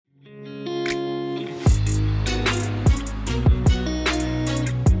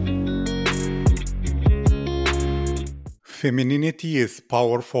Femininity is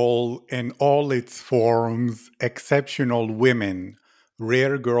powerful in all its forms. Exceptional women,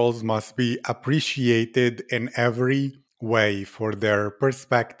 rare girls must be appreciated in every way for their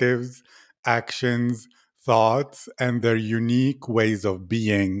perspectives, actions, thoughts, and their unique ways of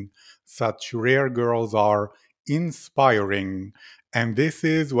being. Such rare girls are inspiring. And this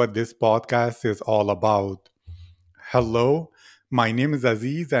is what this podcast is all about. Hello, my name is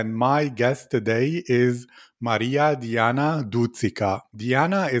Aziz, and my guest today is Maria Diana Dutica.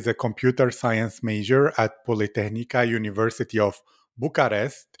 Diana is a computer science major at Politehnica University of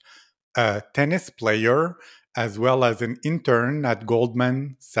Bucharest, a tennis player, as well as an intern at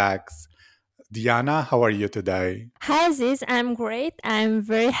Goldman Sachs. Diana, how are you today? Hi, Aziz. I'm great. I'm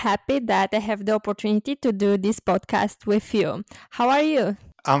very happy that I have the opportunity to do this podcast with you. How are you?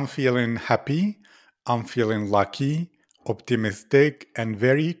 I'm feeling happy, I'm feeling lucky, optimistic, and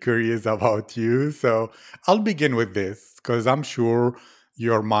very curious about you. So I'll begin with this because I'm sure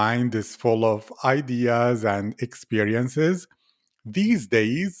your mind is full of ideas and experiences. These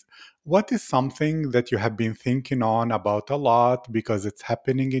days, what is something that you have been thinking on about a lot because it's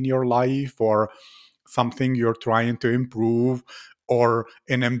happening in your life, or something you're trying to improve, or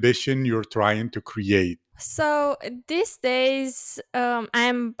an ambition you're trying to create? So these days,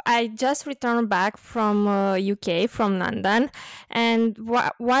 I just returned back from UK from London, and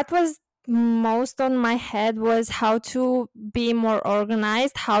what was most on my head was how to be more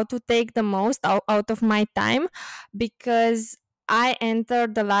organized, how to take the most out of my time, because I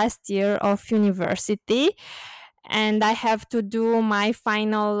entered the last year of university and I have to do my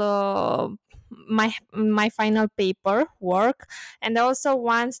final paper work, and I also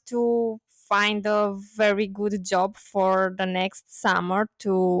want to find a very good job for the next summer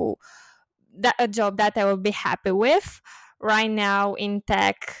to that a job that I will be happy with. Right now in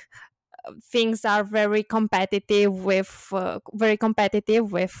tech, things are very competitive with the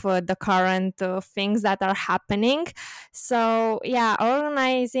current things that are happening. So yeah,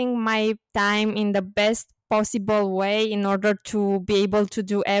 organizing my time in the best possible way in order to be able to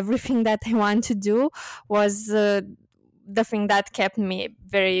do everything that I want to do was the thing that kept me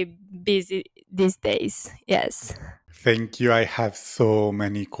very busy these days. Yes. Thank you. I have so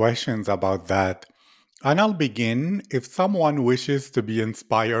many questions about that. And I'll begin. If someone wishes to be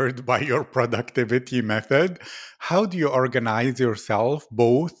inspired by your productivity method, how do you organize yourself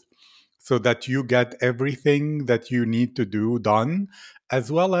both so that you get everything that you need to do done,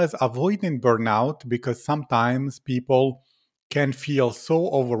 as well as avoiding burnout? Because sometimes people can feel so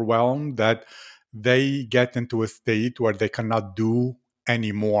overwhelmed that they get into a state where they cannot do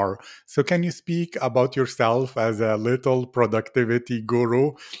anymore. So, can you speak about yourself as a little productivity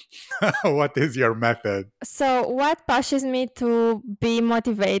guru? What is your method? So, what pushes me to be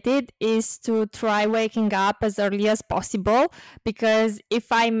motivated is to try waking up as early as possible, because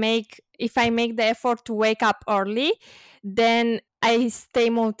if I make the effort to wake up early, then I stay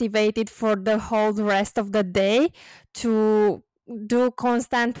motivated for the whole rest of the day to do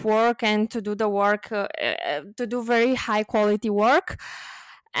constant work and to do the work to do very high quality work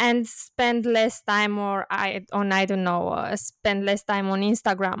and spend less time I don't know, spend less time on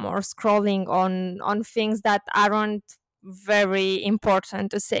Instagram or scrolling on things that aren't very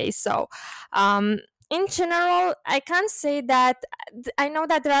important to say. So um in general, I can't say that. I know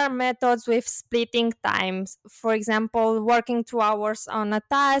that there are methods with splitting times, for example, working 2 hours on a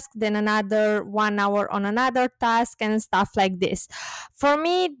task, then another 1 hour on another task, and stuff like this. For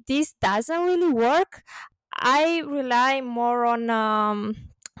me, this doesn't really work. I rely more on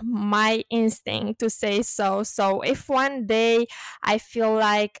my instinct to say so. So if one day I feel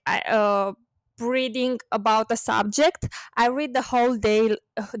like reading about a subject, I read the whole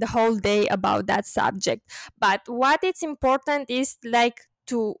day about that subject. But what is important is like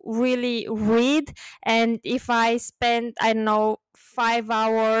to really read, and if I spend, I don't know, 5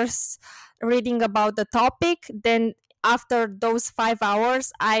 hours reading about the topic, then after those 5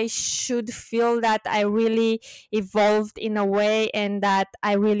 hours I should feel that I really evolved in a way and that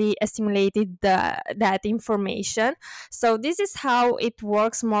I really assimilated that information. So this is how it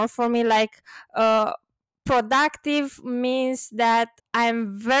works more for me. Like productive means that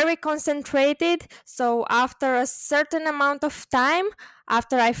I'm very concentrated. So after a certain amount of time,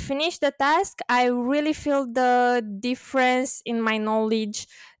 after I finish the task, I really feel the difference in my knowledge,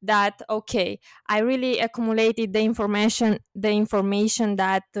 that okay, I really accumulated the information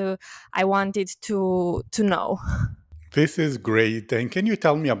that I wanted to know. This is great. And can you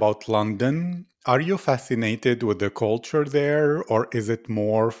tell me about London? Are you fascinated with the culture there, or is it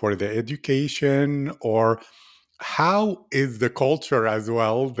more for the education? Or how is the culture as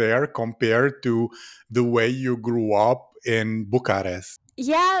well there compared to the way you grew up in Bucharest?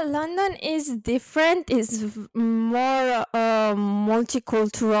 Yeah, London is different. It's more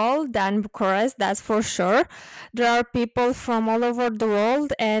multicultural than Bucharest, that's for sure. There are people from all over the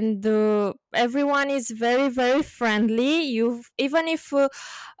world, and everyone is very, very friendly. You even if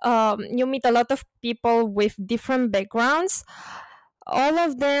you meet a lot of people with different backgrounds, all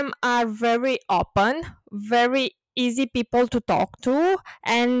of them are very open, very easy people to talk to,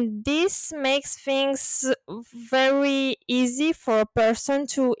 and this makes things very easy for a person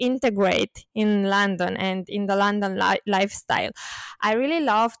to integrate in London and in the London lifestyle. I really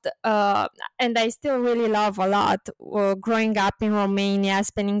loved, and I still really love a lot, growing up in Romania,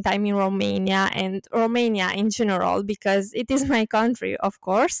 spending time in Romania, and Romania in general, because it is my country, of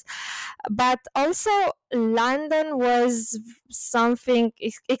course. But also, London was something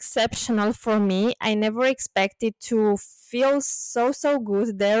exceptional for me. I never expected to feel so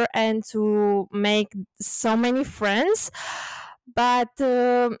good there and to make so many friends. But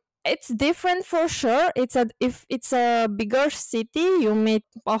it's different for sure. If it's a bigger city, you meet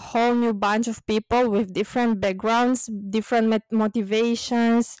a whole new bunch of people with different backgrounds, different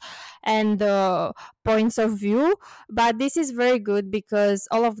motivations, and points of view. But this is very good because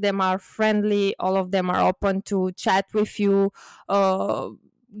all of them are friendly, all of them are open to chat with you, uh,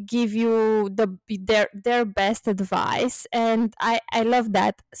 give you their best advice, and I love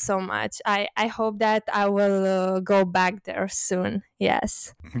that so much. I hope that I will go back there soon.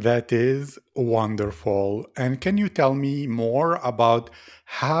 Yes. That is wonderful. And can you tell me more about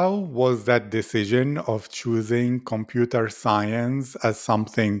how was that decision of choosing computer science as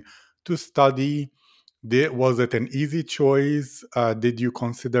something to study? Was it an easy choice? Did you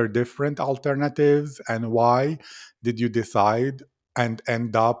consider different alternatives? And why did you decide and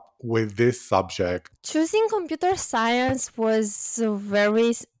end up with this subject? Choosing computer science was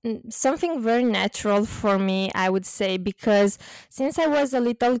something very natural for me, I would say, because since I was a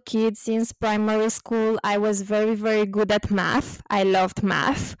little kid, since primary school, I was very, very good at math. I loved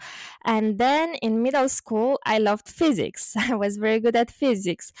math. And then in middle school, I loved physics. I was very good at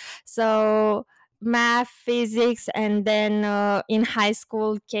physics. So math, physics, and then in high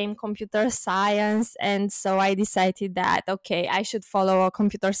school came computer science. And so I decided that, okay, I should follow a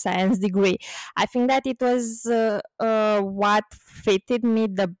computer science degree. I think that it was what fitted me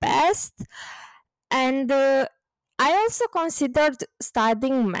the best. And I also considered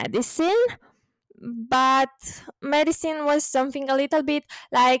studying medicine, but medicine was something a little bit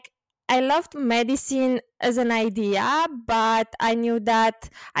like, I loved medicine as an idea, but I knew that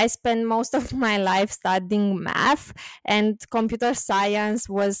I spent most of my life studying math, and computer science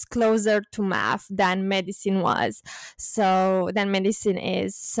was closer to math than medicine was. Than medicine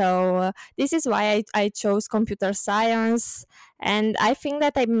is. This is why I chose computer science. And I think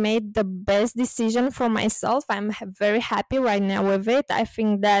that I made the best decision for myself. I'm very happy right now with it. I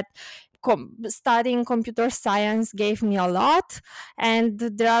think that studying computer science gave me a lot, and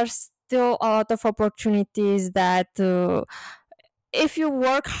there are still a lot of opportunities that if you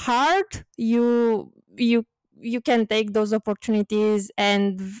work hard, you can take those opportunities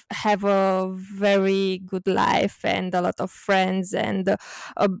and have a very good life and a lot of friends, and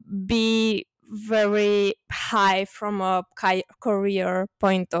be very high from a career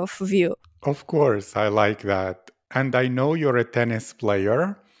point of view. Of course, I like that. And I know you're a tennis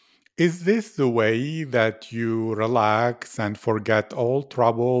player. Is this the way that you relax and forget all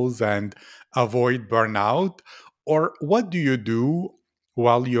troubles and avoid burnout? Or what do you do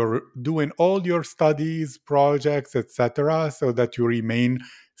while you're doing all your studies, projects, etc., so that you remain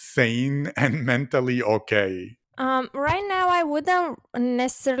sane and mentally okay? Right now, I wouldn't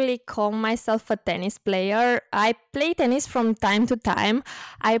necessarily call myself a tennis player. I play tennis from time to time.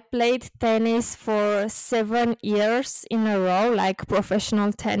 I played tennis for 7 years in a row, like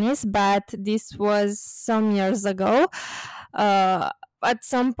professional tennis, but this was some years ago. Uh, at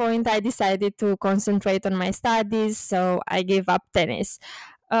some point, I decided to concentrate on my studies, so I gave up tennis.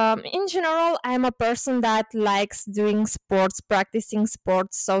 In general, I'm a person that likes doing sports, practicing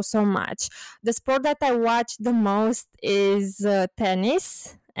sports so much. The sport that I watch the most is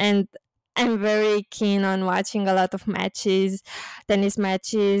tennis, and I'm very keen on watching a lot of matches, tennis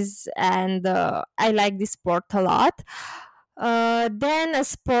matches, and I like this sport a lot. Then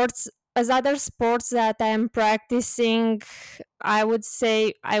as other sports that I'm practicing, I would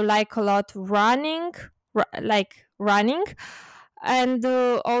say I like a lot running, like running, and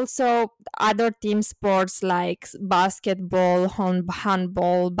also other team sports like basketball,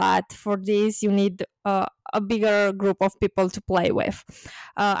 handball. But for this, you need a bigger group of people to play with.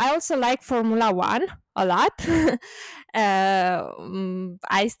 I also like Formula One a lot.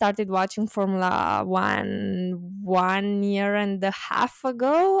 I started watching Formula One year and a half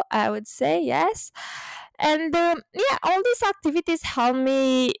ago, I would say, yes. And yeah, all these activities help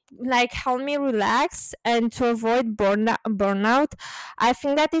me relax and to avoid burnout. I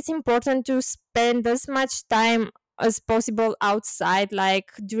think that it's important to spend as much time as possible outside.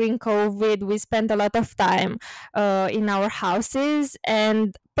 Like during COVID, we spent a lot of time in our houses,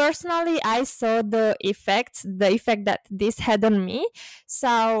 and personally I saw the effect that this had on me.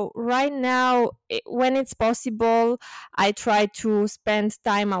 So right now, when it's possible, I try to spend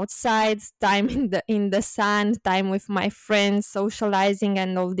time outside, time in the sun, time with my friends, socializing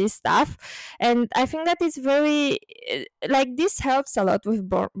and all this stuff. And I think that is very like this helps a lot with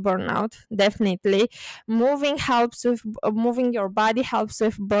burnout. Definitely, moving your body helps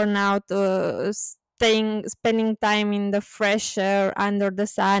with burnout. Staying spending time in the fresh air under the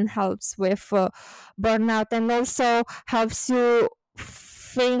sun helps with burnout, and also helps you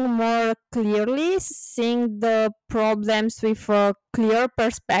think more clearly, seeing the problems with a clear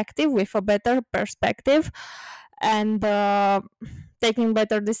perspective, with a better perspective, and taking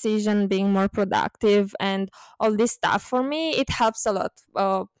better decision, being more productive, and all this stuff. For me, it helps a lot,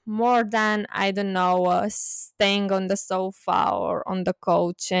 more than, I don't know, staying on the sofa or on the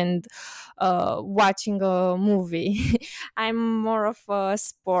couch and watching a movie. I'm more of a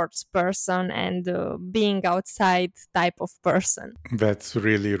sports person and being outside type of person. That's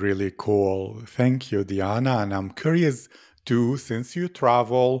really, really cool. Thank you, Diana. And I'm curious too, since you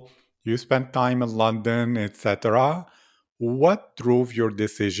travel, you spend time in London, etc. What drove your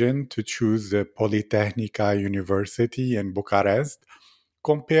decision to choose the Politehnica University in Bucharest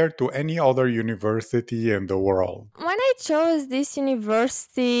compared to any other university in the world? When I chose this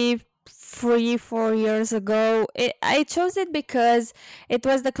university 3 4 years ago, I chose it because it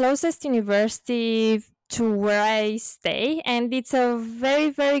was the closest university to where I stay, and it's a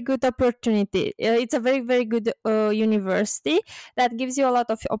very good opportunity. It's a very good university that gives you a lot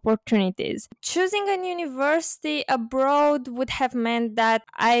of opportunities. Choosing a university abroad would have meant that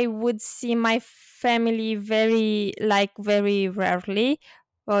I would see my family very rarely,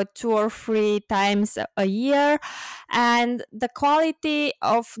 2 or 3 times a year, and the quality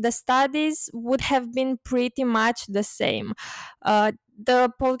of the studies would have been pretty much the same.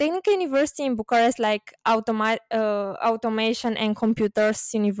 The Polytechnic University in Bucharest, like Automation and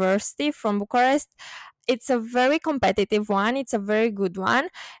Computers University from Bucharest, it's a very competitive one. It's a very good one,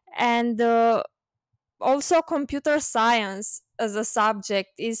 and also computer science as a subject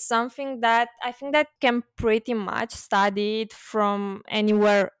is something that I think that can pretty much study it from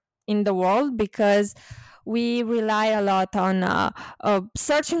anywhere in the world, because we rely a lot on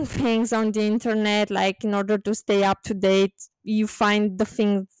searching things on the internet. Like, in order to stay up to date, you find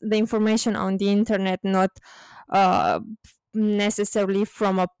the information on the internet, not uh, necessarily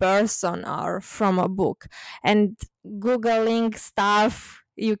from a person or from a book. And googling stuff,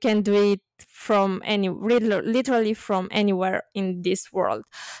 you can do it from literally from anywhere in this world.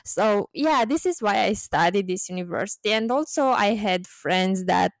 So yeah, this is why I studied this university, and also I had friends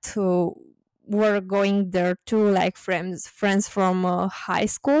that were going there too, like friends from high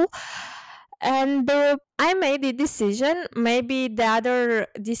school. And I made a decision. Maybe another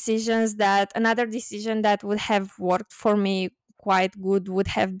decision that would have worked for me quite good would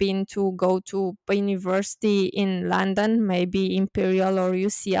have been to go to a university in London, maybe Imperial or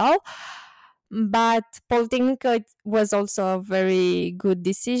UCL. But Polytechnic was also a very good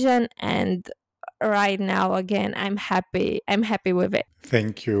decision, and right now, again, I'm happy with it.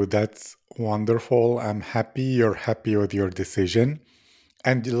 Thank you. That's wonderful. I'm happy you're happy with your decision.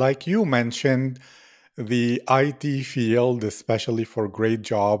 And like you mentioned, the IT field, especially for great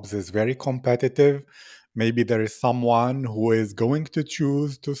jobs, is very competitive. Maybe there is someone who is going to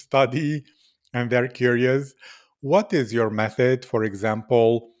choose to study and they're curious. What is your method? For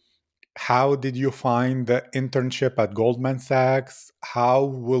example, how did you find the internship at Goldman Sachs? How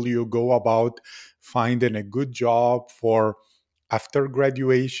will you go about finding a good job for after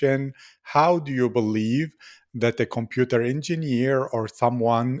graduation? How do you believe that a computer engineer or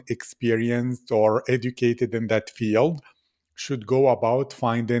someone experienced or educated in that field should go about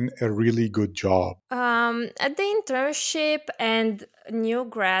finding a really good job? At the internship and new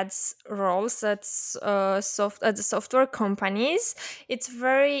grads roles at the software companies, it's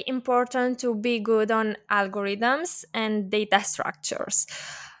very important to be good on algorithms and data structures.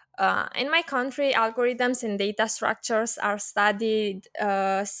 In my country, algorithms and data structures are studied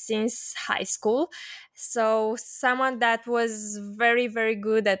since high school. So someone that was very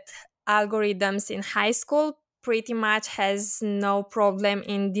good at algorithms in high school pretty much has no problem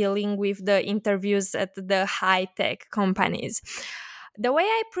in dealing with the interviews at the high tech companies. The way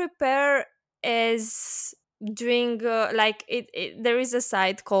I prepare is doing there is a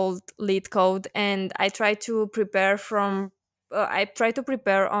site called Lead Code, and I try to prepare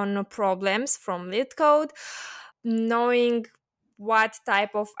on problems from Lead Code, knowing what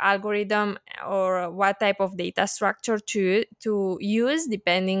type of algorithm or what type of data structure to use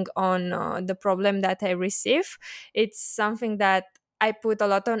depending on the problem that I receive. It's something that I put a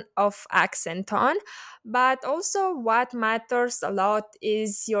lot of accent on. But also, what matters a lot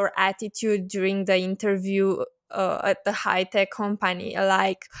is your attitude during the interview at the high tech company.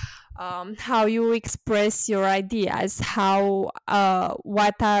 Like, how you express your ideas, how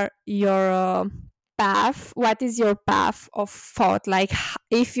what are your path, what is your path of thought, like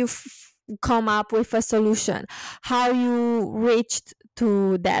if you come up with a solution, how you reached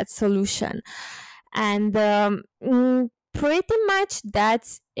to that solution. And pretty much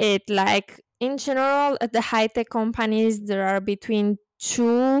that's it. Like, in general, at the high tech companies there are between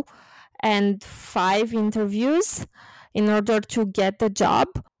 2 and 5 interviews in order to get the job.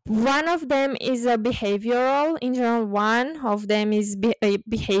 One of them is a behavioral. In general, one of them is a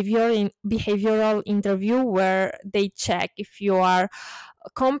behavioral interview, where they check if you are a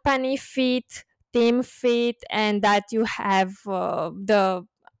company fit, team fit, and that you have the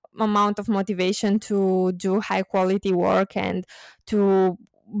amount of motivation to do high quality work and to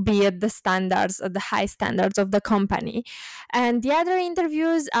be at the standards, at the high standards of the company. And the other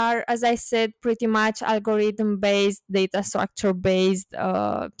interviews are, as I said, pretty much algorithm based, data structure based,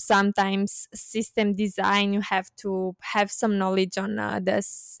 sometimes system design. You have to have some knowledge on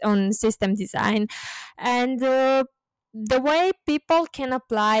on system design. And the way people can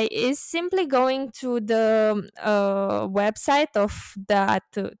apply is simply going to the website of that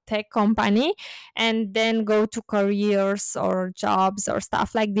tech company, and then go to careers or jobs or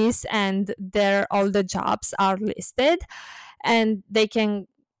stuff like this, and there all the jobs are listed, and they can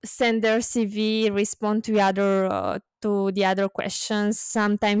send their CV, respond to the other questions,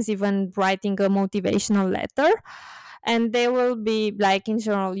 sometimes even writing a motivational letter. And they will be like, in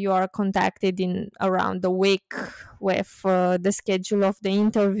general, you are contacted in around a week with the schedule of the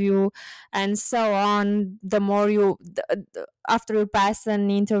interview and so on. The more after you pass an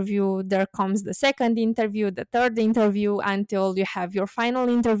interview, there comes the second interview, the third interview, until you have your final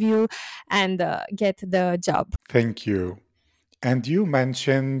interview and get the job. Thank you. And you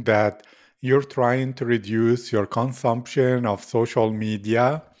mentioned that you're trying to reduce your consumption of social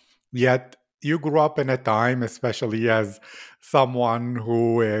media, yet you grew up in a time, especially as someone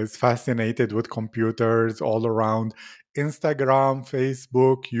who is fascinated with computers all around Instagram,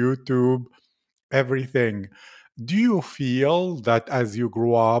 Facebook, YouTube, everything. Do you feel that as you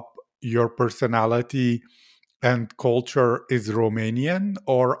grew up, your personality and culture is Romanian,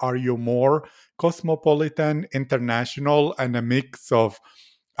 or are you more cosmopolitan, international, and a mix of,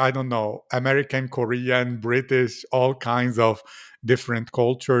 I don't know, American, Korean, British, all kinds of different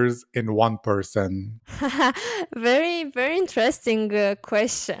cultures in one person? Very, very interesting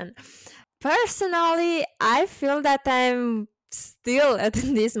question. Personally, I feel that I'm still at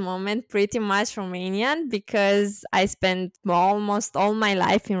this moment pretty much Romanian, because I spent almost all my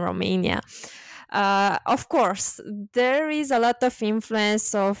life in Romania. Of course, there is a lot of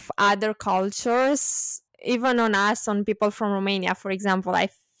influence of other cultures, even on us, on people from Romania. For example, I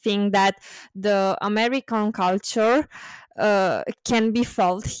think that the American culture can be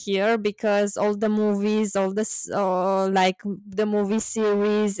felt here, because all the movies, all this like the movie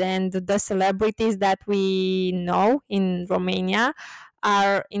series and the celebrities that we know in Romania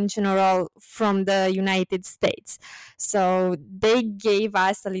are in general from the United States. So they gave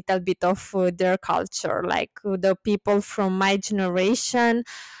us a little bit of their culture. Like, the people from my generation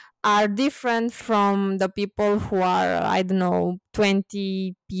are different from the people who are, I don't know,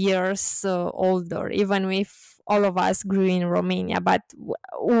 20 years older, even if all of us grew in Romania. But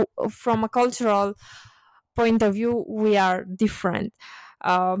from a cultural point of view, we are different.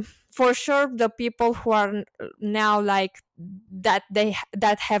 For sure, the people who are now like that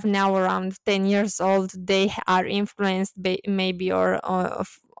have now around 10 years old, they are influenced maybe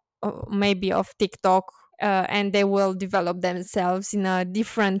maybe of TikTok, and they will develop themselves in a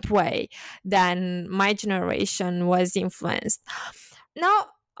different way than my generation was influenced. Now,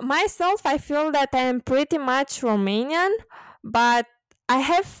 myself, I feel that I am pretty much Romanian, but I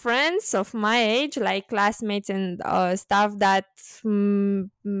have friends of my age, like classmates and stuff, that,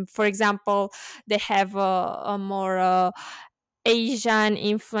 for example, they have a more Asian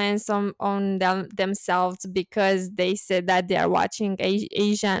influence on themselves, because they said that they are watching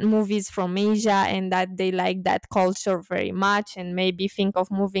Asian movies from Asia and that they like that culture very much and maybe think of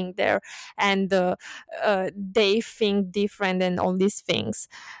moving there, and they think different and all these things.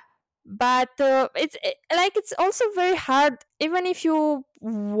 But like it's also very hard, even if you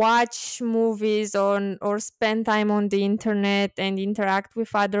watch movies on or spend time on the internet and interact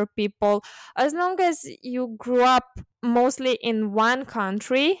with other people, as long as you grew up mostly in one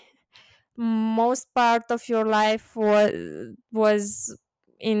country, most part of your life was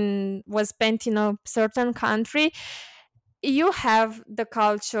spent in a certain country, you have the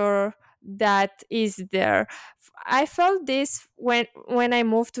culture that is there. I felt this when I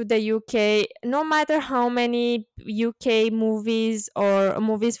moved to the UK. No matter how many UK movies or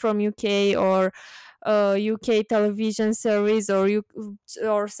movies from UK or UK television series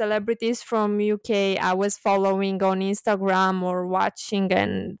or celebrities from UK I was following on Instagram or watching,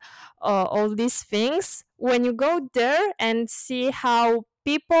 and all these things, when you go there and see how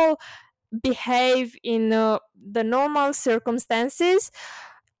people behave in the normal circumstances,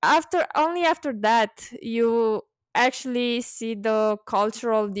 after that you actually see the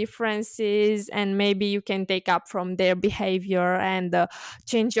cultural differences, and maybe you can take up from their behavior and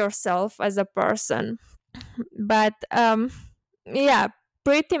change yourself as a person. But yeah,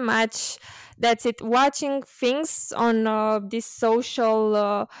 pretty much that's it. Watching things on these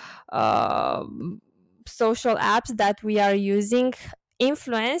uh, social apps that we are using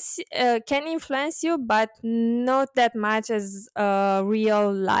influence can influence you, but not that much as a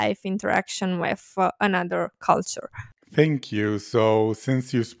real life interaction with another culture. Thank you. So,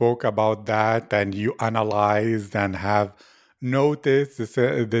 since you spoke about that and you analyzed and have noticed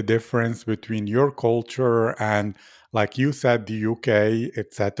the difference between your culture and, like you said, the UK,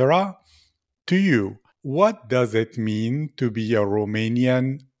 etc., to you, what does it mean to be a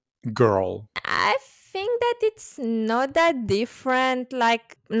Romanian girl? I think that it's not that different,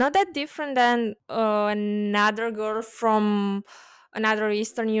 like not that different than another girl from another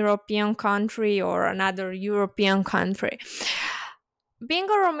Eastern European country or another European country. Being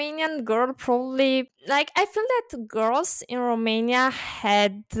a Romanian girl, probably, like, I feel that girls in Romania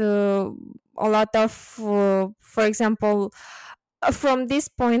had a lot of, for example, from this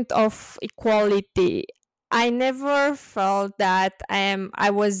point of equality, I never felt that I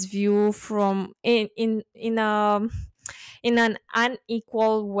was viewed from in an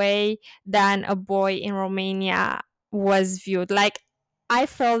unequal way than a boy in Romania was viewed. Like, I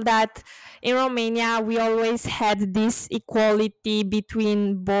felt that in Romania we always had this equality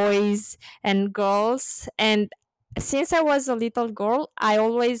between boys and girls, and since I was a little girl, I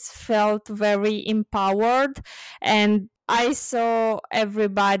always felt very empowered, and I saw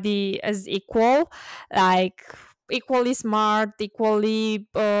everybody as equal, like equally smart, equally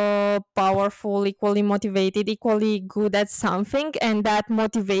powerful, equally motivated, equally good at something, and that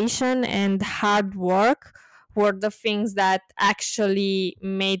motivation and hard work were the things that actually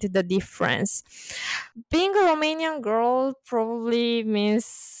made the difference. Being a Romanian girl probably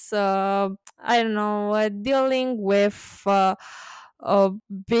means I don't know, dealing with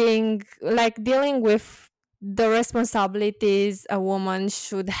being like dealing with the responsibilities a woman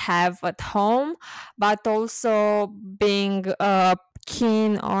should have at home, but also being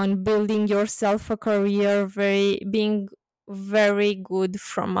keen on building yourself a career, very being very good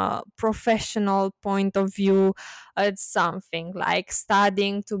from a professional point of view at something, like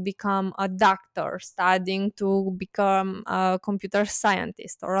studying to become a doctor, studying to become a computer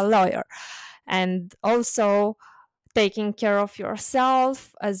scientist or a lawyer, and also taking care of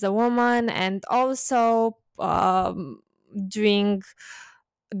yourself as a woman, and also doing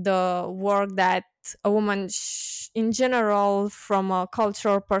the work that a woman in general from a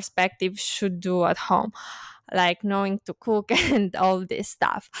cultural perspective should do at home, like knowing to cook and all this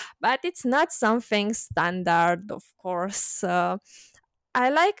stuff. But it's not something standard, of course. I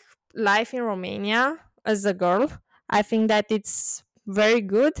like life in Romania as a girl. I think that it's very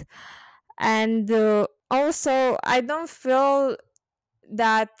good, and also I don't feel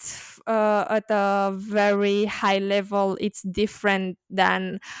that at a very high level it's different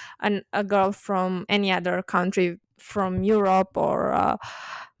than a girl from any other country from Europe or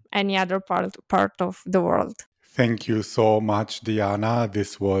any other part of the world. Thank you so much, Diana.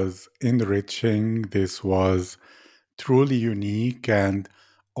 This was enriching. This was truly unique. And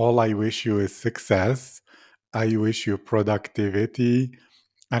all I wish you is success. I wish you productivity.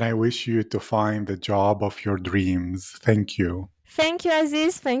 And I wish you to find the job of your dreams. Thank you. Thank you,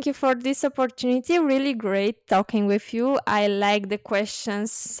 Aziz. Thank you for this opportunity. Really great talking with you. I like the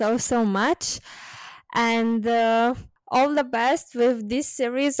questions so much. And all the best with this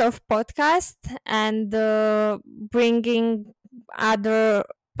series of podcasts and bringing other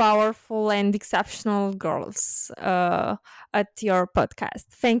powerful and exceptional girls at your podcast.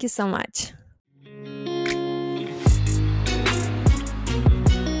 Thank you so much.